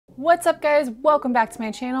What's up guys, welcome back to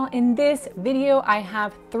my channel. In this video, I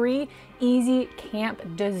have 3 easy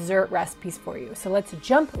camp dessert recipes for you. So let's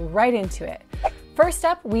jump right into it. First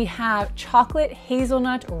up, we have chocolate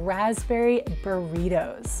hazelnut raspberry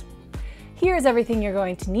burritos. Here's everything you're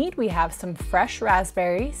going to need. We have some fresh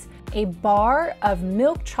raspberries, a bar of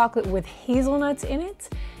milk chocolate with hazelnuts in it,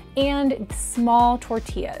 and small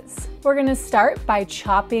tortillas. We're gonna start by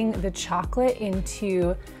chopping the chocolate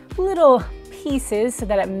into little pieces so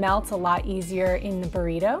that it melts a lot easier in the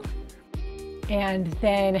burrito. And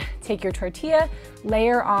then take your tortilla,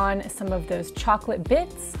 layer on some of those chocolate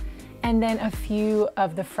bits, and then a few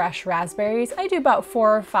of the fresh raspberries. I do about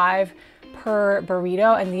 4 or 5 per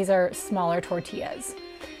burrito, and these are smaller tortillas.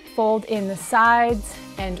 Fold in the sides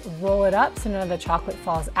and roll it up so none of the chocolate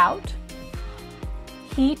falls out.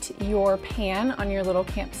 Heat your pan on your little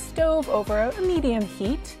camp stove over a medium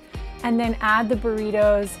heat, and then add the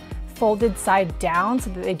burritos folded side down so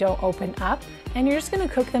that they don't open up. And you're just gonna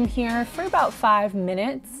cook them here for about 5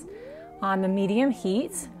 minutes on the medium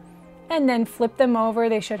heat, and then flip them over.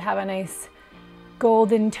 They should have a nice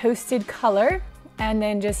golden toasted color, and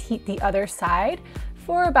then just heat the other side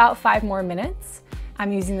for about 5 more minutes.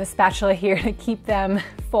 I'm using the spatula here to keep them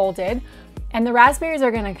folded. And the raspberries are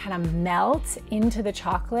gonna kind of melt into the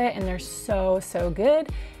chocolate, and they're so good.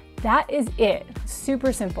 That is it,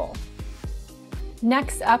 super simple.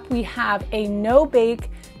 Next up, we have a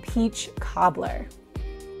no-bake peach cobbler.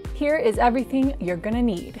 Here is everything you're gonna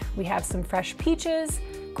need. We have some fresh peaches,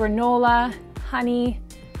 granola, honey,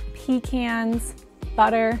 pecans,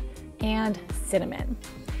 butter, and cinnamon.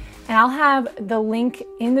 And I'll have the link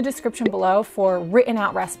in the description below for written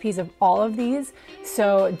out recipes of all of these,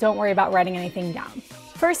 so don't worry about writing anything down.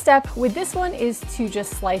 First step with this one is to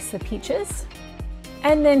just slice the peaches,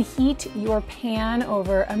 and then heat your pan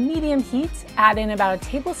over a medium heat. Add in about a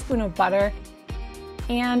tablespoon of butter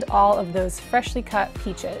and all of those freshly cut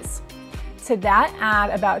peaches. To that, add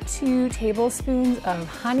about 2 tablespoons of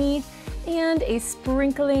honey and a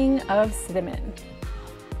sprinkling of cinnamon.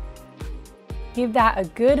 Give that a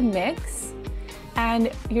good mix,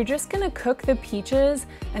 and you're just gonna cook the peaches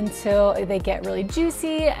until they get really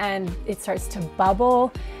juicy and it starts to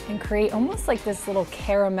bubble and create almost like this little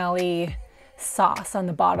caramelly sauce on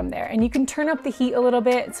the bottom there. And you can turn up the heat a little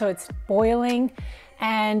bit so it's boiling,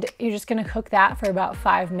 and you're just gonna cook that for about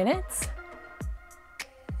 5 minutes.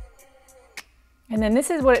 And then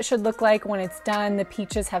this is what it should look like when it's done. The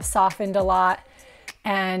peaches have softened a lot,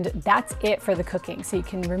 and that's it for the cooking. So you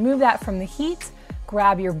can remove that from the heat,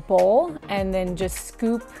 grab your bowl, and then just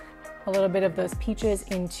scoop a little bit of those peaches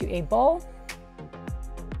into a bowl.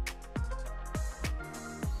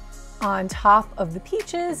 On top of the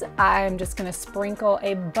peaches, I'm just gonna sprinkle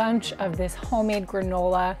a bunch of this homemade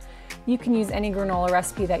granola. You can use any granola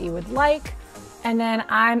recipe that you would like. And then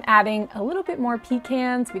I'm adding a little bit more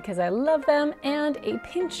pecans because I love them, and a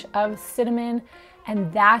pinch of cinnamon,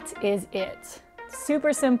 and that is it.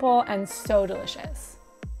 Super simple and so delicious.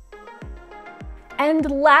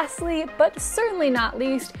 And lastly, but certainly not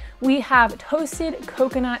least, we have toasted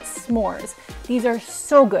coconut s'mores. These are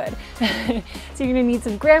so good. So you're gonna need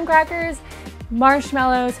some graham crackers,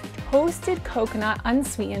 marshmallows, toasted coconut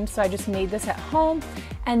unsweetened, so I just made this at home,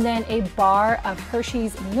 and then a bar of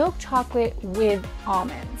Hershey's milk chocolate with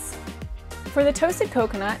almonds. For the toasted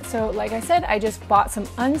coconut, so like I said, I just bought some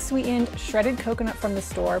unsweetened shredded coconut from the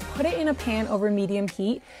store, put it in a pan over medium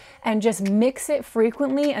heat, and just mix it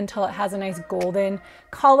frequently until it has a nice golden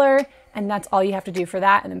color, and that's all you have to do for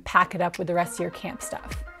that, and then pack it up with the rest of your camp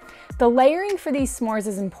stuff. The layering for these s'mores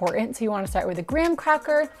is important, so you want to start with a graham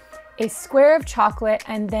cracker, a square of chocolate,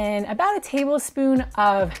 and then about a tablespoon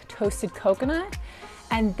of toasted coconut,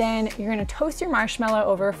 and then you're going to toast your marshmallow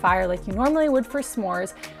over a fire like you normally would for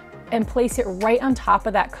s'mores, and place it right on top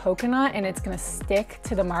of that coconut, and it's gonna stick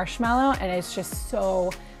to the marshmallow, and it's just so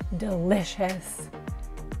delicious.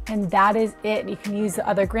 And that is it. You can use the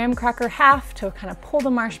other graham cracker half to kind of pull the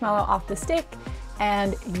marshmallow off the stick,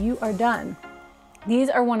 and you are done. These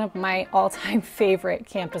are one of my all-time favorite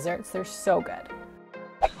camp desserts. They're so good.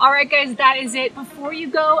 All right, guys, that is it. Before you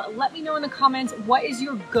go, let me know in the comments, what is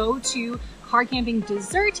your go-to car camping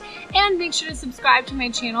dessert, and make sure to subscribe to my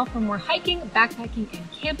channel for more hiking, backpacking,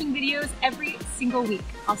 and camping videos every single week.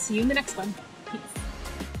 I'll see you in the next one. Peace.